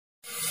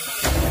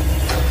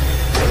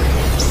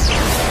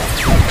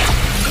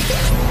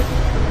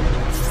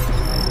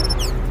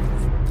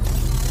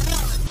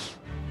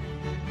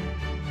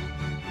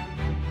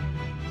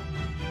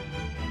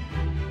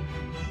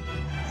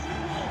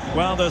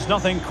there's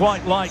nothing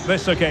quite like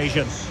this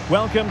occasion.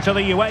 Welcome to the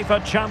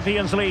UEFA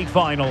Champions League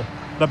final.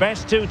 The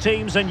best two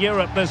teams in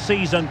Europe this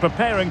season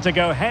preparing to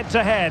go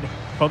head-to-head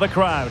for the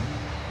crown.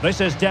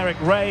 This is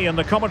Derek Ray in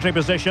the commentary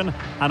position,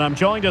 and I'm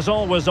joined as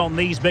always on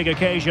these big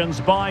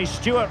occasions by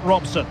Stuart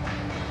Robson.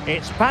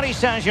 It's Paris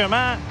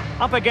Saint-Germain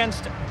up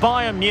against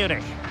Bayern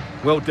Munich.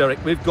 Well,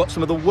 Derek, we've got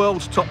some of the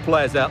world's top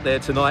players out there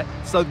tonight,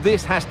 so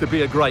this has to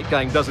be a great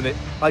game, doesn't it?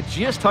 I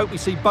just hope we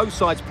see both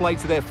sides play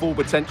to their full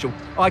potential.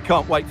 I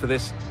can't wait for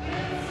this.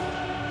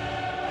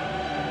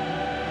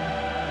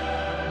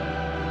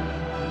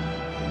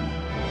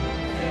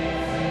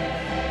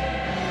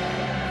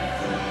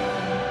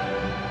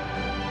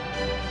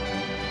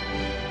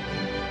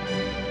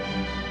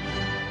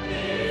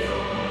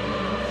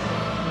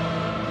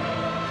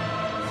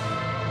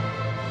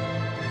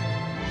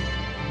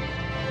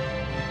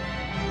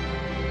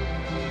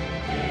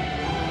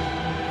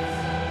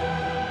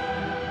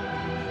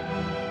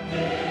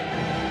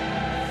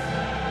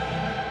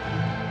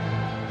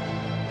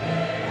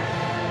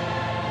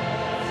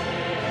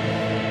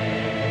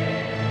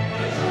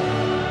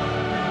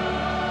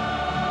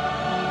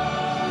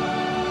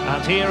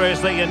 And here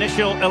is the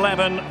initial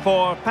 11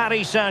 for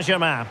Paris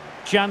Saint-Germain.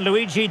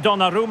 Gianluigi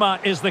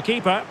Donnarumma is the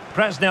keeper.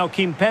 Presnel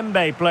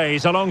Kimpembe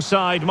plays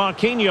alongside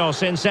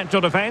Marquinhos in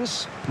central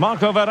defence.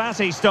 Marco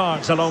Verratti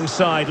starts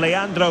alongside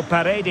Leandro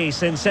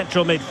Paredes in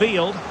central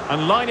midfield.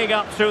 And lining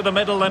up through the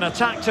middle in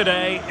attack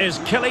today is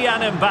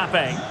Kylian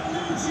Mbappe.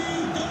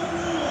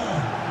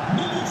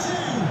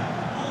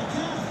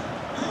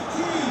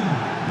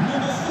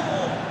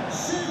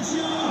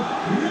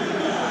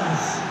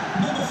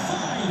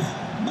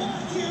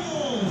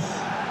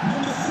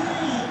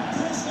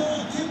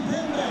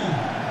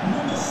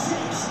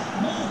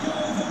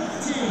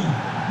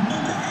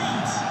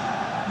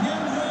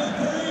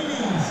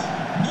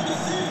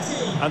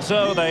 And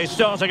so the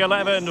starting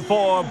 11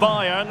 for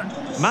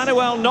Bayern.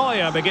 Manuel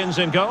Neuer begins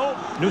in goal.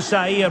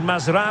 Nusair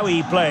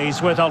Mazraoui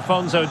plays with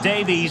Alphonso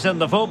Davies in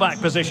the fullback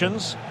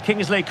positions.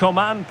 Kingsley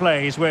Coman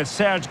plays with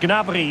Serge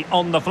Gnabry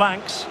on the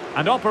flanks.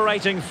 And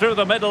operating through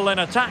the middle in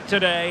attack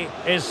today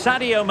is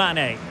Sadio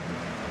Mane.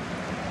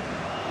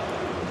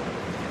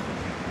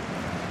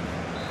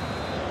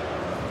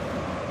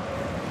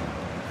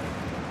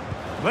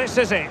 This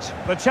is it,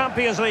 the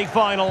Champions League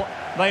final.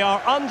 They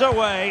are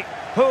underway.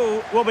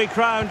 Who will be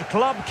crowned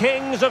club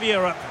kings of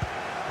Europe?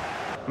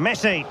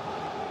 Messi.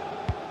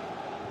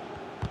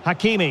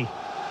 Hakimi.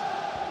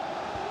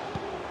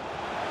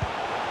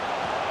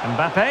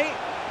 Mbappe.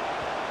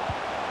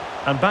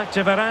 And back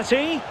to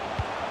Verratti.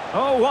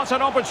 Oh, what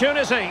an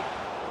opportunity.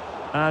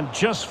 And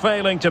just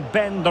failing to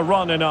bend the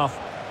run enough.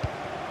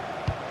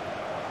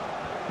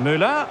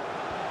 Müller.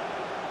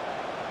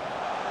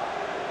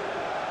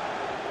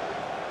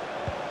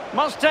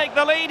 Must take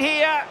the lead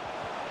here.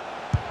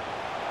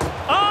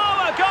 Oh,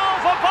 a goal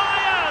for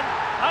Bayern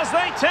as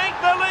they take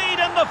the lead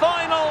in the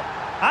final.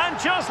 And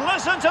just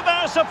listen to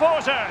their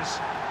supporters.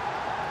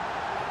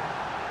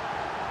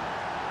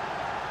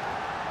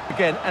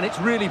 Again, and it's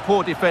really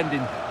poor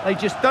defending. They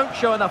just don't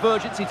show enough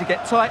urgency to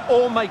get tight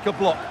or make a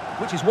block,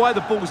 which is why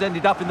the ball's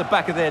ended up in the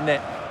back of their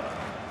net.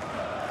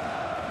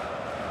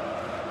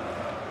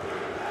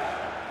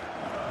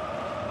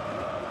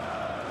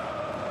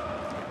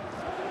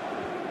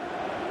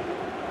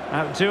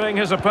 Outdoing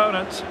his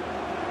opponent.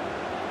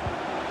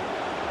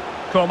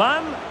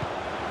 Coman.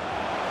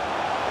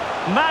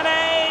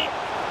 Mane.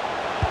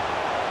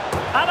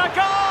 And a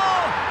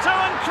goal to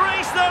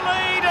increase the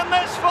lead in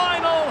this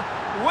final.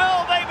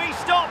 Will they be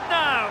stopped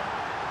now?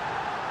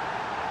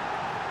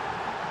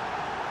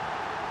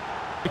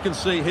 You can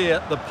see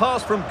here, the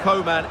pass from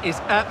Coman is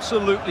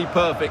absolutely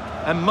perfect.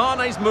 And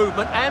Mane's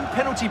movement and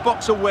penalty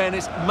box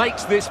awareness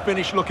makes this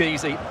finish look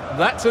easy.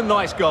 That's a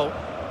nice goal.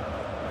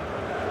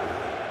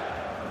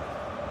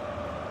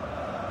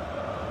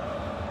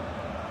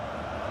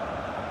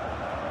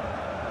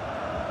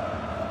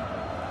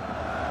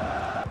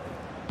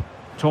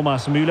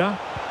 Thomas Müller.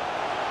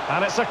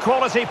 And it's a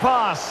quality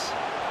pass.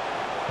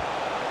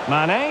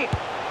 Mane.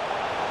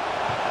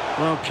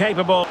 Well,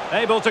 capable.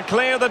 Able to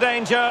clear the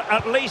danger,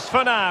 at least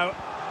for now.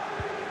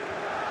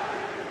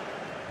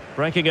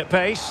 Breaking at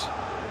pace.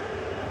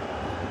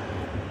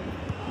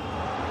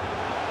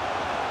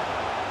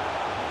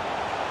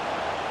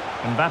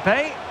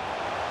 Mbappe.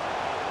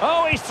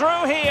 Oh, he's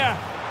through here.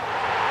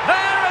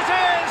 There it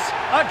is!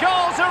 A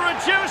goal to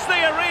reduce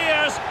the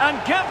arrears and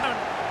give them...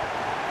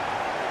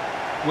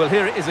 Well,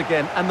 here it is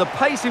again, and the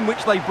pace in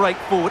which they break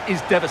forward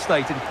is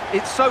devastating.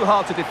 It's so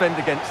hard to defend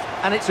against,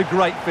 and it's a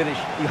great finish.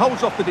 He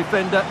holds off the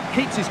defender,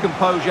 keeps his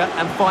composure,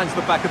 and finds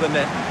the back of the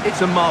net.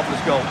 It's a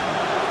marvellous goal.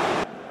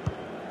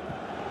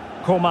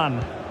 Coman.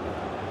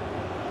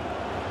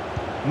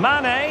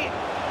 Mane.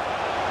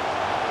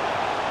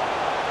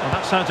 Well,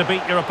 that's how to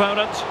beat your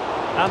opponent.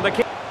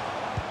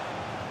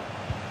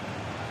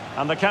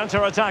 And the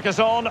counter-attack is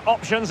on.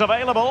 Options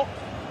available.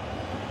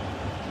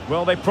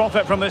 Will they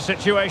profit from this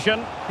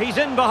situation? He's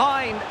in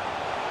behind.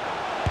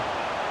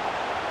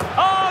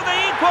 Oh, the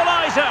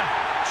equaliser!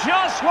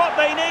 Just what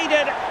they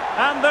needed.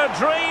 And the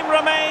dream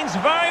remains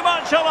very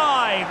much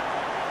alive.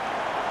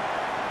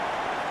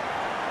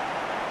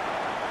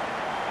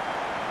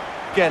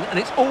 Again, and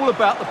it's all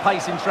about the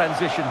pace in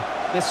transition.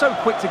 They're so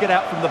quick to get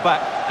out from the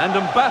back, and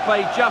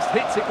Mbappe just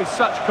hits it with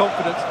such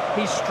confidence.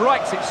 He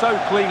strikes it so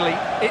cleanly.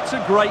 It's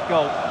a great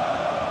goal.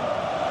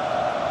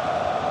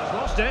 He's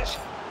lost it.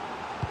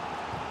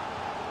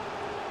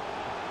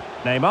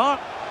 Neymar.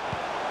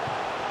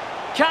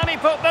 Can he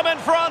put them in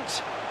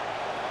front?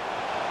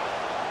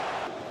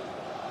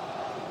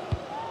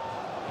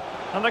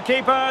 And the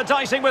keeper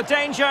dicing with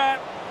danger.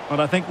 But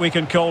I think we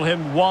can call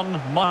him one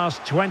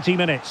last 20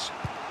 minutes.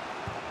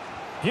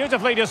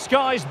 Beautifully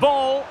disguised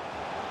ball.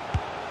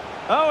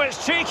 Oh,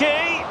 it's cheeky.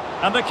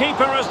 And the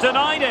keeper has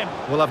denied him.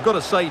 Well, I've got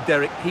to say,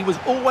 Derek, he was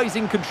always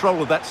in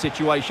control of that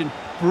situation.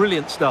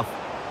 Brilliant stuff.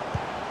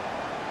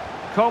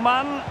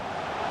 Coman.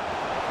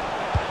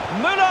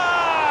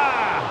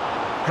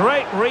 Müller!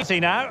 Great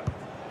reading now.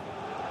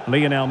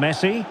 Lionel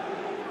Messi.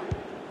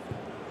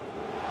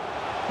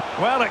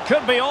 Well, it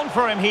could be on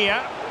for him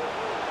here.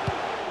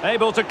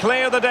 Able to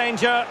clear the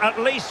danger, at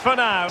least for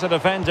now. As a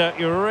defender,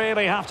 you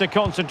really have to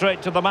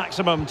concentrate to the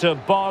maximum to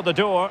bar the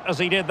door, as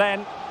he did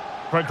then.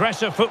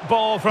 Progressive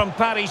football from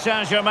Paris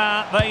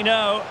Saint-Germain, they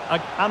know.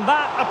 And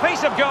that, a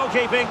piece of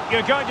goalkeeping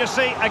you're going to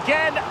see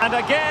again and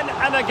again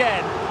and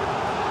again.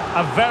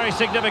 A very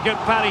significant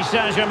Paris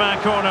Saint-Germain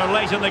corner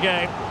late in the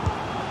game.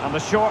 And the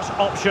short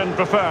option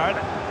preferred.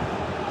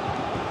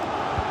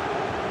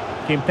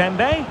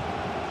 Kimpembe.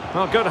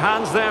 Well, good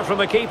hands there from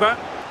the keeper.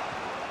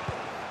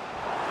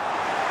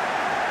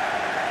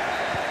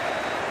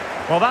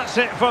 Well, that's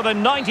it for the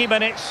 90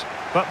 minutes,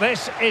 but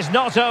this is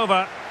not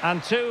over.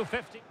 And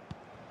 2:50.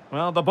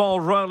 Well, the ball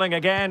rolling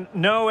again.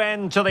 No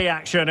end to the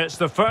action. It's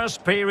the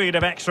first period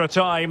of extra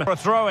time for a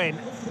throw-in.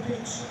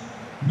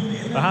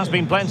 There has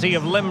been plenty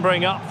of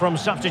limbering up from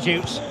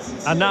substitutes,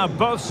 and now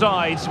both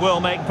sides will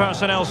make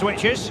personnel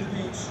switches.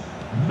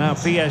 Now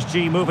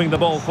PSG moving the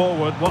ball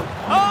forward. Oh,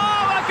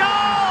 a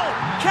goal!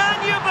 Can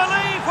you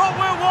believe what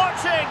we're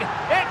watching?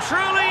 It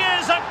truly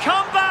is a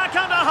comeback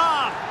and a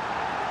half.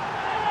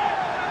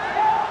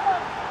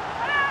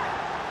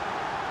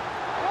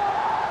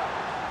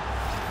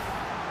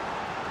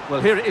 Well,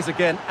 here it is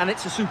again, and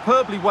it's a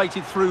superbly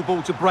weighted through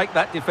ball to break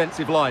that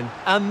defensive line.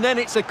 And then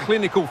it's a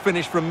clinical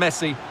finish from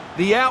Messi.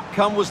 The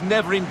outcome was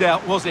never in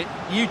doubt, was it?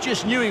 You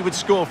just knew he would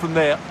score from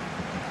there.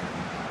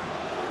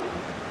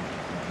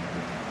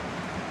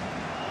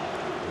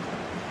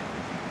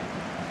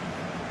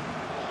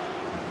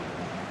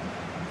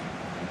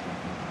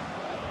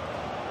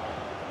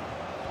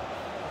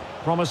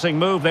 Promising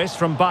move this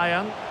from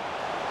Bayern.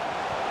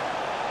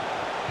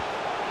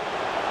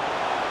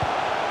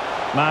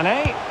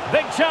 Mane,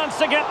 big chance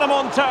to get them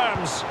on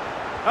terms.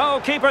 Oh,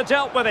 keeper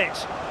dealt with it.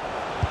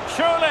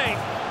 Surely.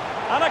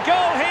 And a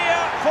goal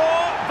here for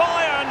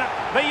Bayern.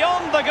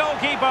 Beyond the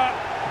goalkeeper.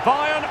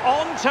 Bayern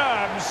on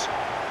terms.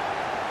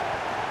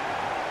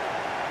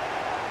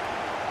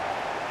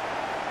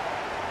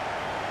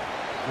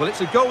 Well,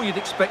 it's a goal you'd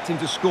expect him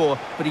to score,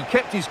 but he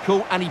kept his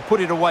cool and he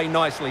put it away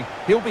nicely.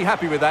 He'll be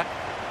happy with that.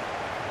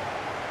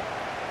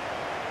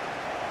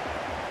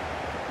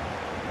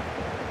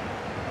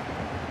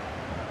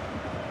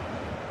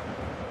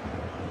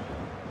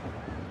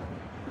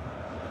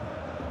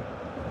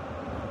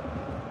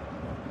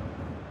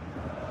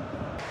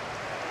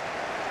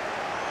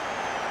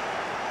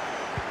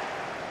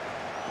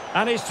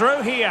 And he's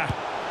through here.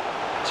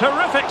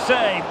 Terrific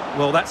save.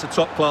 Well, that's a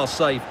top-class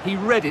save. He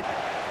read it.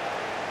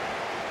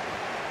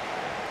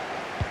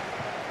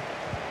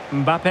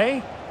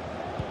 Mbappe.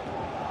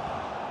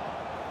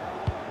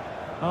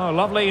 Oh,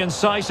 lovely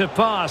incisive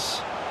pass.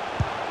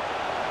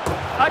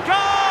 A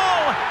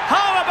goal!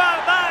 How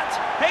about that?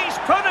 He's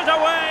put it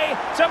away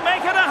to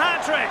make it a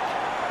hat-trick.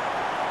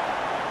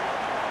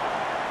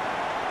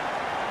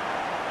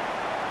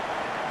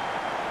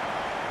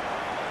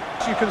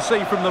 As you can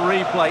see from the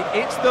replay,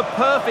 it's the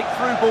perfect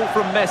through ball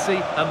from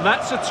Messi, and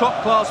that's a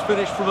top-class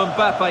finish from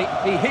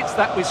Mbappe. He hits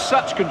that with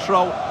such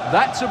control.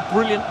 That's a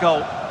brilliant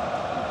goal.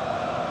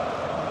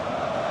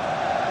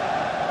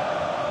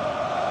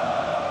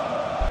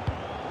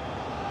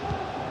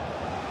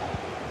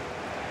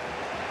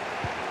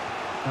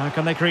 Now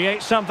can they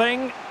create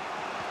something?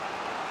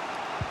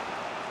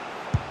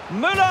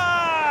 Müller!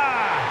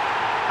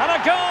 And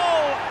a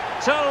goal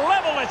to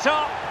level it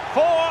up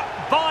for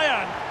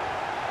Bayern.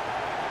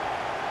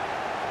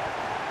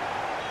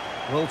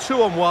 Well,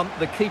 2-on-1,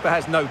 the keeper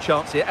has no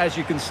chance here. As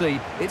you can see,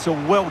 it's a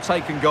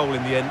well-taken goal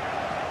in the end.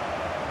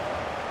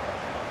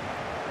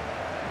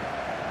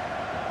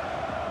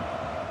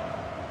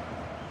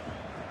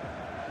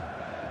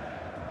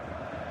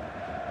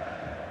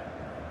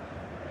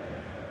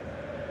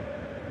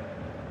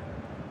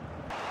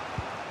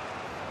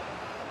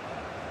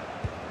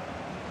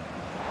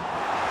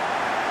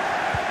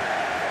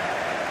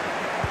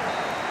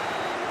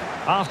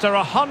 After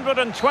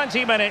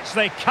 120 minutes,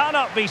 they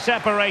cannot be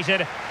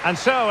separated. And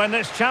so, in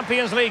this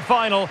Champions League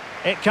final,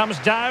 it comes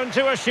down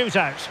to a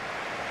shootout.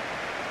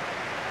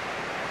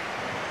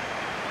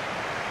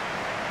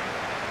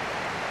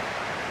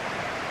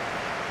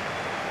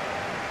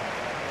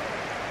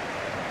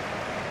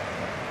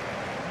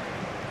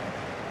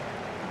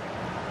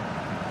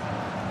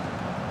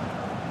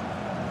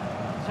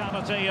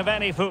 Quality of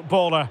any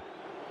footballer.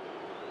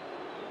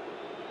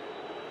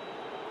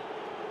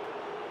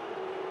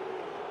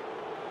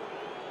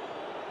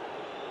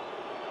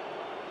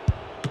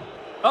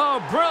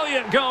 Oh,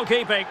 brilliant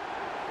goalkeeping.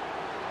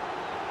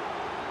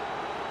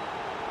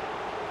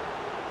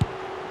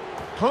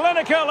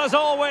 Clinical as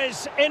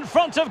always, in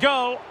front of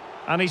goal.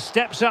 And he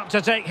steps up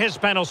to take his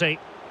penalty.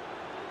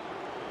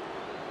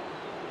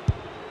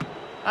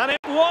 And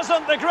it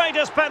wasn't the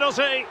greatest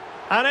penalty.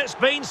 And it's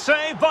been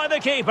saved by the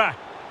keeper.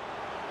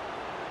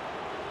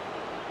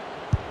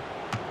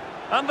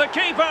 And the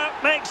keeper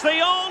makes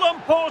the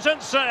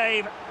all-important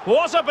save.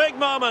 What a big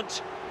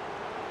moment.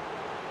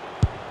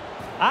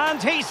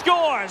 And he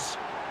scores.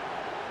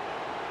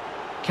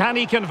 Can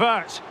he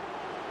convert?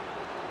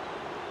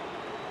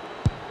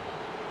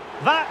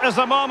 That is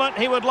a moment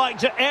he would like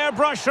to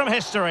airbrush from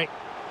history.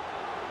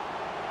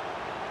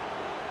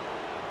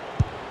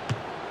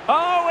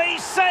 Oh, he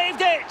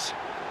saved it!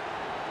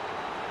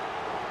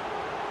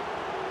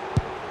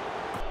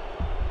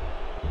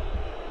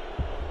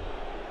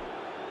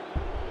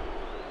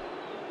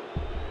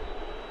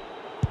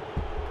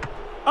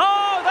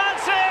 Oh,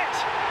 that's it!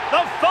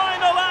 The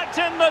final act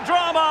in the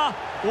drama.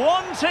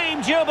 One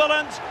team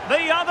jubilant,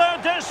 the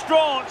other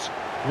distraught.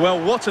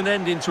 Well, what an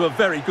ending to a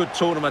very good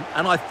tournament,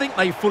 and I think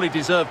they fully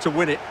deserve to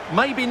win it.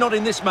 Maybe not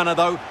in this manner,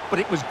 though, but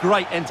it was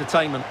great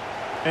entertainment.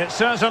 It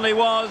certainly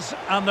was,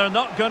 and they're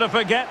not going to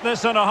forget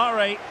this in a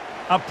hurry.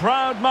 A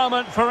proud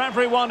moment for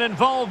everyone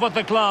involved with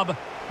the club,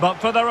 but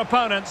for their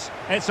opponents,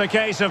 it's a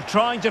case of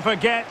trying to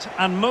forget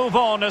and move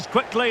on as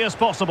quickly as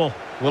possible.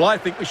 Well, I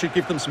think we should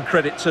give them some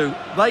credit too.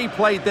 They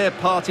played their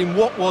part in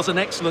what was an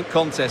excellent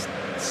contest.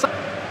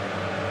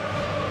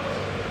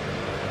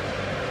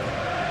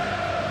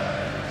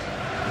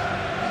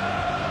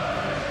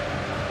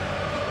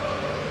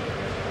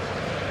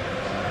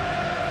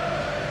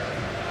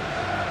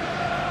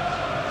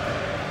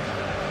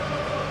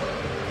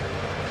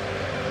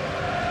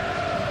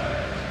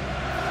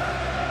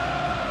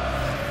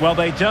 Well,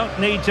 they don't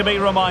need to be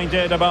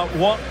reminded about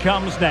what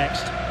comes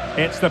next.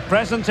 It's the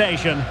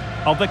presentation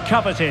of the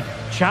coveted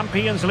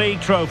Champions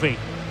League trophy.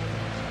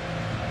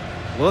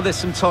 Well, there's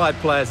some tired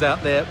players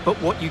out there,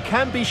 but what you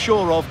can be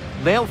sure of,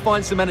 they'll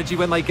find some energy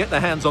when they get their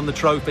hands on the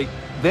trophy.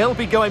 They'll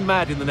be going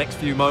mad in the next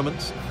few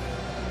moments.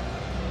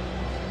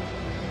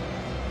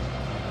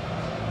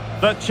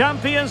 The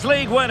Champions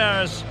League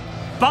winners,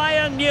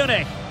 Bayern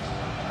Munich.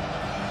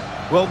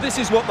 Well, this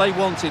is what they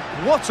wanted.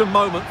 What a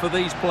moment for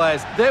these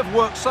players. They've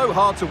worked so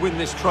hard to win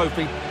this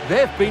trophy.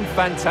 They've been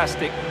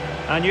fantastic.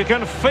 And you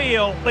can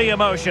feel the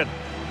emotion.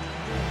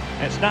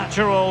 It's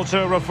natural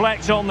to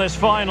reflect on this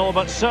final,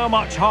 but so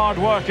much hard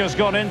work has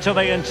gone into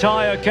the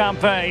entire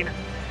campaign.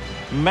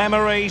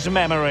 Memories,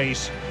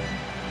 memories.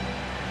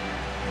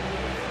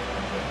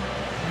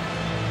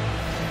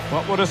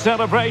 What would a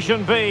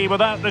celebration be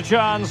without the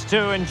chance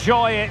to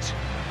enjoy it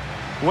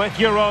with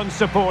your own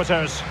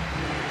supporters?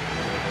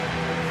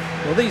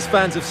 Well, these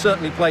fans have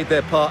certainly played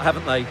their part,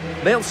 haven't they?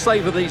 They'll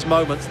savour these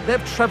moments.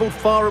 They've travelled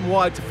far and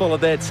wide to follow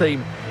their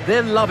team.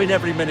 They're loving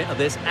every minute of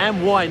this,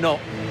 and why not?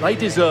 They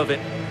deserve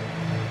it.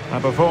 A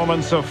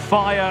performance of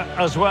fire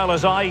as well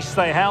as ice.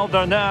 They held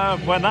their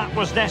nerve when that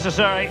was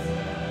necessary.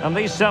 And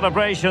these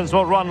celebrations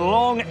will run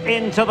long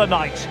into the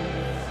night.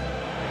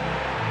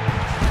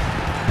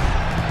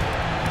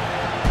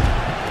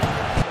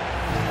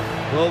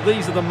 Well,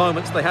 these are the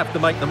moments they have to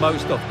make the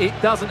most of. It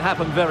doesn't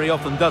happen very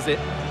often, does it?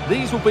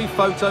 These will be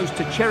photos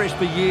to cherish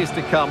for years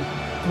to come.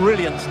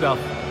 Brilliant stuff.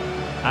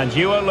 And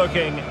you are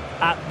looking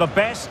at the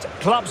best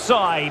club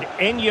side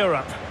in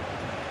Europe.